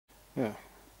Yeah,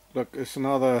 look, it's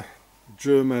another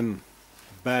German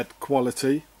bad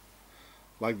quality,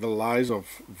 like the lies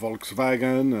of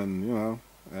Volkswagen and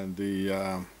and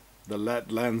the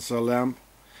LED Lancer lamp.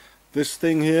 This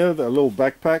thing here, the little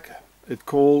backpack, it's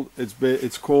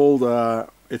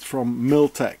from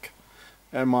Mil-Tec,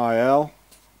 Miltec,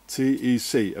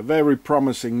 a very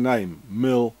promising name,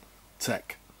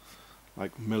 Mil-Tec,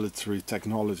 like military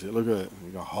technology. Look at it,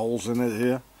 you got holes in it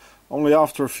here. Only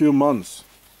after a few months.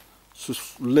 It's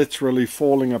just literally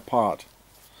falling apart.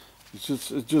 It's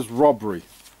just robbery,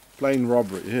 plain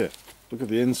robbery. Here, look at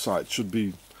the inside. It should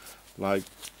be like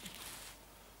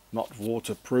not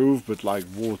waterproof, but like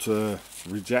water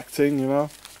rejecting.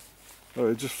 So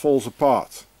it just falls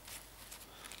apart.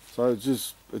 So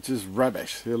it's just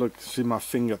rubbish. Here, look, see my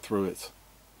finger through it.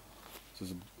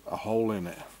 There's a hole in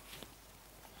it.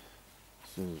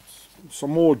 So it's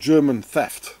some more German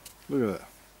theft. Look at that.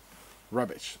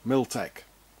 Rubbish. Mil-Tec.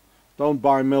 Don't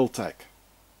buy Mil-Tec.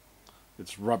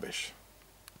 It's rubbish.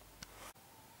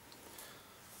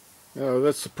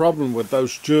 That's the problem with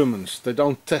those Germans. They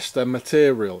don't test their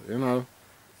material,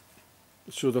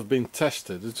 It should have been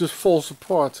tested. It just falls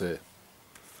apart here.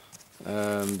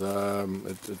 And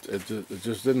it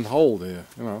just didn't hold here,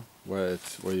 where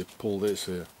you pull this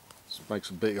here. It makes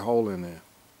a big hole in here.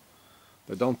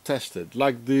 They don't test it.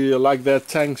 Like their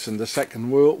tanks in the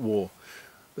Second World War.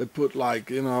 They put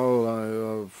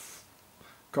a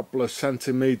couple of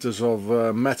centimeters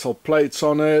of metal plates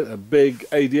on it, a big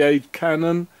 88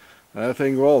 cannon. And I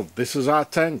think, well, this is our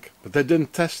tank, but they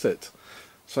didn't test it.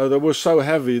 So they were so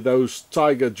heavy, those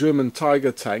German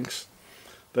Tiger tanks,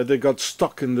 that they got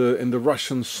stuck in the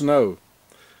Russian snow.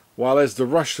 While as the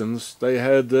Russians,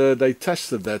 they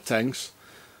tested their tanks,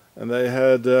 and they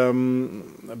had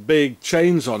big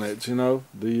chains on it,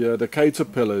 the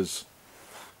caterpillars,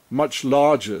 much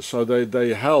larger, so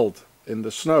they held in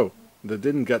the snow. They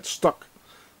didn't get stuck.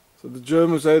 So the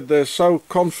Germans, they're so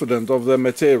confident of their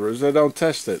materials, they don't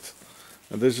test it.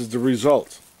 And this is the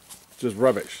result. Just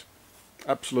rubbish.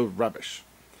 Absolute rubbish.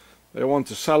 They want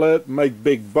to sell it, make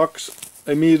big bucks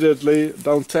immediately,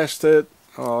 don't test it.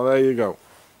 Oh, there you go.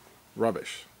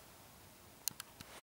 Rubbish.